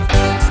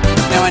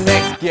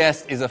next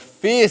guest is a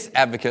fierce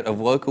advocate of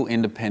local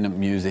independent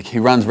music. He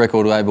runs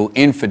record label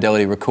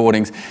Infidelity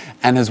Recordings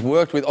and has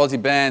worked with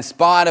Aussie bands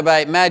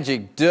Spiderbait,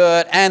 Magic,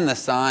 Dirt and The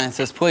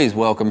Scientists. Please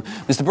welcome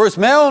Mr. Bruce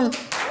Milne.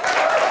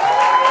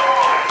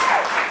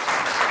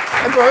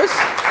 Hey Bruce.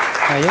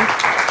 How are you?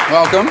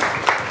 Welcome.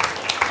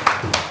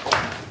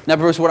 Now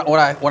Bruce, what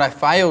I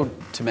failed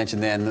to mention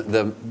then,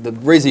 the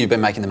reason you've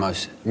been making the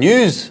most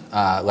news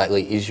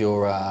lately is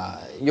your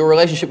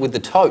relationship with the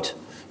Tote.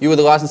 You were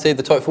the licensee of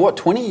the Tote for what,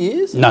 20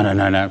 years? No.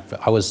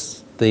 I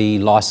was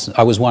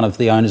one of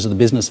the owners of the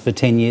business for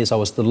 10 years. I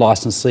was the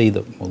licensee,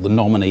 the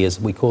nominee as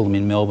we call them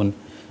in Melbourne,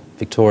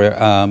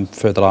 Victoria,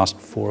 for the last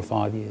 4 or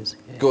 5 years.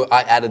 Yeah. Good.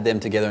 I added them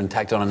together and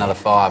tacked on another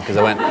 5 because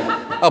I went,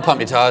 I'll pump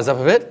your tyres up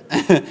a bit.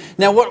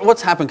 Now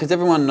what's happened, because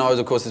everyone knows,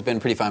 of course, there's been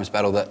a pretty famous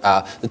battle that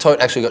the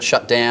Tote actually got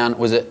shut down.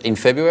 Was it in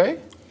February?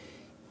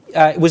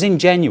 It was in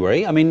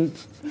January. I mean,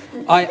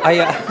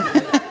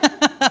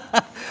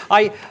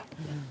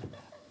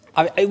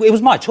 it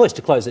was my choice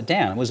to close it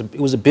down. It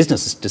was a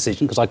business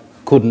decision because I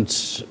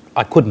couldn't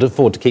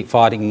afford to keep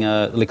fighting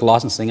liquor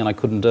licensing, and I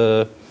couldn't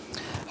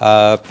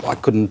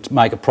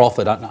make a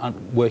profit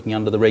working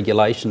under the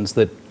regulations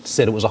that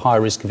said it was a high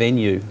risk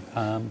venue.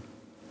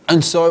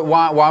 And so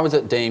why was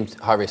it deemed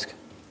high risk?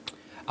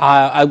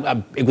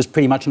 It was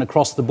pretty much an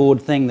across the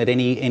board thing that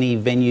any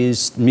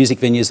venues, music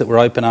venues that were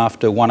open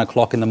after 1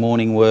 o'clock in the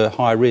morning were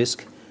high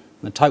risk.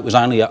 And the Tote was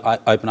only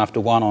open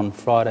after 1 on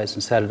Fridays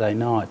and Saturday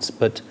nights,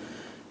 but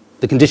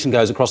the condition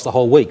goes across the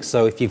whole week.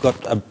 So if you've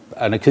got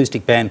an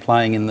acoustic band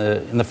playing in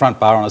the front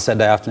bar on a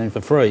Saturday afternoon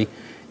for free,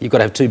 you've got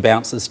to have 2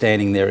 bouncers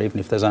standing there, even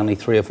if there's only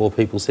 3 or 4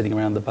 people sitting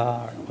around the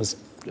bar. It was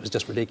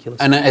just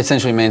ridiculous. And it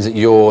essentially means that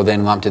you're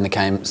then lumped in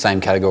the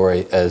same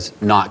category as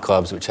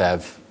nightclubs, which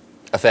have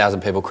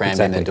 1,000 people crammed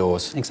in their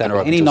doors. Exactly.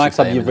 Any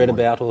nightclub you've read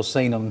about or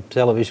seen on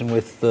television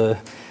with the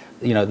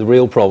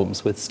real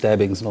problems with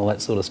stabbings and all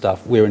that sort of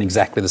stuff, we're in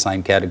exactly the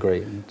same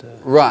category. And,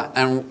 right,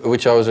 and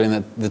which I was reading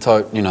that the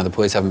Tote, the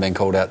police haven't been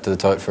called out to the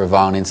Tote for a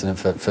violent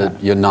incident for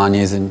your 9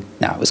 years in...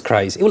 No, it was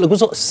crazy.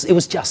 It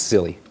was just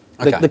silly.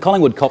 Okay. The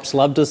Collingwood cops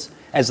loved us.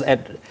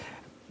 They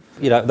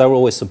were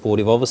always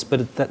supportive of us,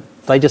 but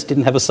they just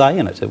didn't have a say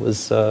in it. It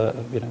was,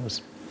 it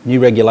was new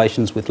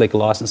regulations with liquor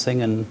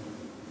licensing and...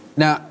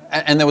 Now,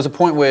 and there was a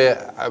point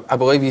where I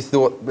believe you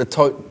thought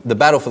the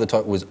battle for the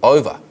Tote was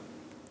over,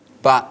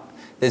 but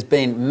there's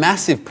been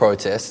massive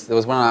protests. There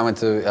was one I went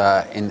to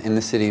in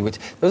the city, which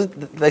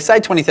they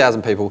say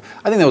 20,000 people.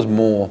 I think there was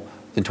more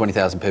than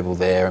 20,000 people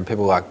there, and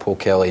people like Paul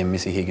Kelly and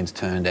Missy Higgins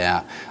turned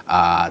out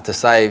to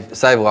save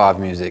live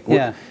music.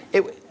 Yeah.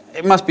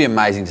 It must be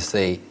amazing to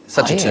see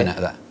such a turnout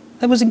of that.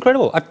 It was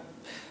incredible.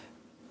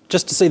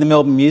 Just to see the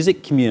Melbourne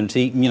music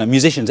community,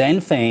 musicians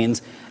and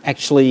fans,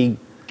 actually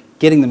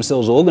getting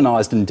themselves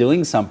organised and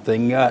doing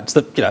something.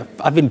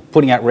 I've been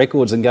putting out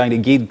records and going to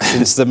gigs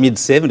since the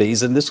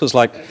mid-'70s, and this was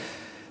like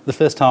the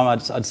first time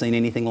I'd seen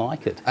anything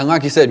like it. And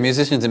like you said,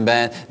 musicians and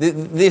bands.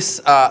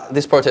 This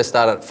protest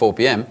started at 4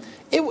 p.m.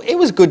 It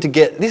was good to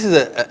get. This is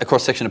a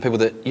cross section of people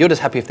that you're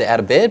just happy if they're out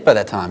of bed by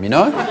that time,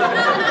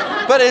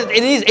 But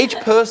it is each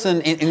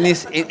person in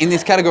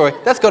this category.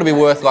 That's got to be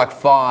worth like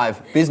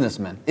 5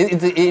 businessmen.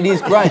 It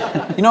is great.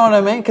 You know what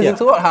I mean? Because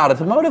it's a lot harder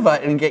to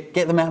motivate and get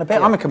them out of bed.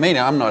 Yeah. I'm a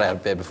comedian. I'm not out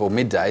of bed before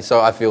midday,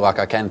 so I feel like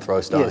I can throw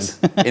stones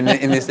in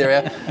this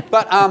area.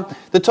 But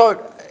the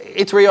Tote,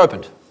 it's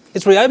reopened.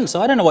 It's reopened, so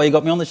I don't know why you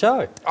got me on the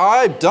show.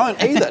 I don't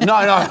either. No.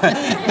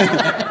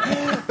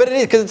 But it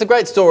is, because it's a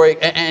great story,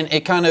 and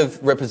it kind of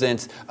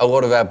represents a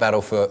lot of our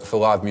battle for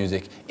live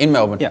music in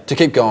Melbourne to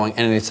keep going,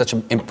 and it is such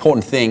an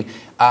important thing.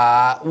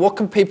 What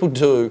can people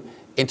do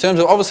in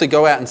terms of, obviously,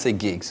 go out and see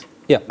gigs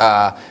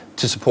to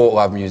support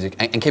live music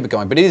and keep it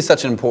going, but it is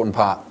such an important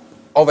part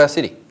of our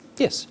city.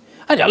 Yes.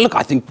 And look,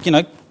 I think,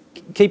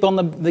 keep on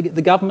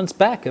the government's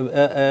back,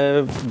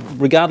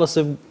 regardless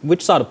of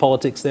which side of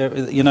politics there,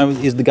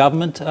 is the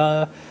government,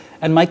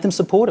 and make them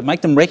support it,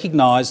 make them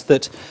recognise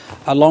that,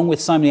 along with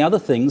so many other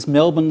things,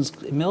 Melbourne's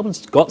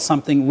got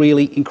something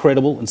really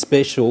incredible and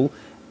special,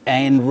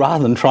 and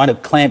rather than trying to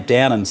clamp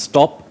down and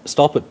stop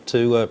it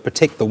to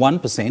protect the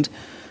 1%,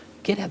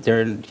 get out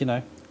there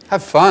and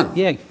have fun.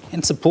 Yeah,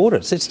 and support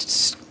it.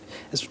 It's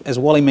as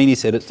Wally Meany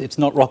said, it's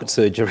not rocket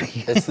surgery.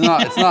 It's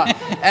not.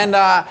 And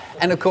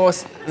of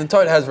course, the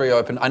Tote has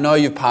reopened. I know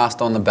you've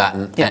passed on the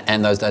baton,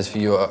 and those days for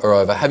you are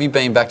over. Have you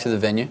been back to the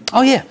venue?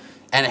 Oh yeah.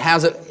 And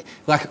how's it?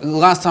 Like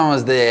last time I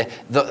was there,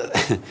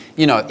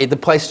 the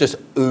place just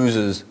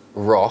oozes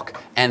rock,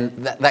 and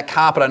that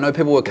carpet. I know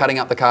people were cutting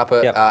up the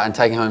carpet and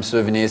taking home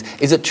souvenirs.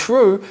 Is it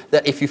true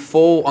that if you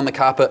fall on the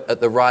carpet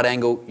at the right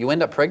angle, you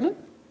end up pregnant?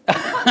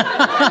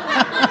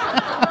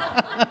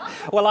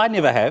 Well, I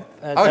never have,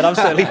 but I've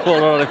certainly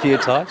fallen on it a few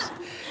times.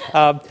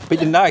 But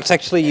it's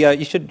actually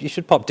you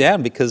should pop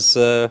down because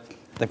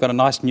they've got a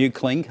nice new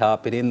clean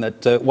carpet in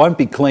that won't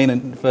be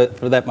clean for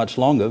that much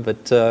longer.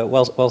 But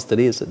whilst it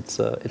is, it's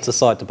a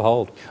sight to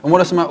behold. And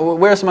where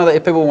are some other,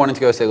 if people are wanting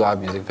to go see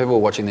live music, people are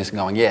watching this and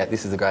going, yeah,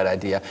 this is a great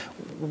idea.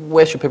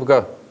 Where should people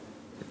go?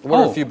 What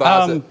are a few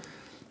bars that...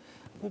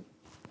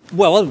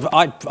 Well,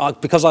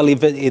 because I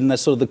live in the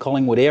sort of the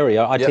Collingwood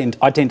area, I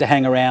tend to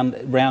hang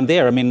around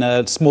there. I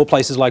mean, small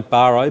places like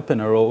Bar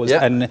Opener,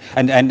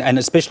 and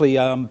especially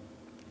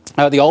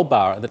the Old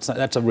Bar.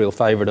 That's a real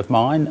favourite of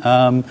mine.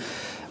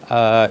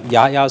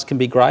 Yayas can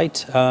be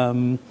great.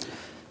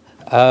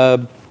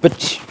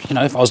 But, you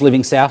know, if I was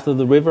living south of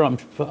the river,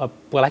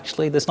 well,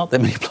 actually, there's not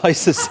that many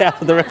places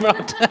south of the river.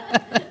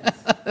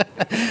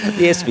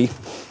 The Espy.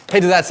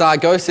 Head to that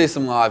side, go see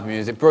some live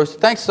music. Bruce,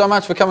 thanks so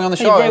much for coming on the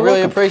show. You're I really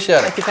welcome. appreciate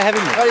it. Thank you for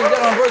having me. Ladies and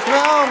gentlemen, Bruce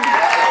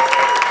Milne.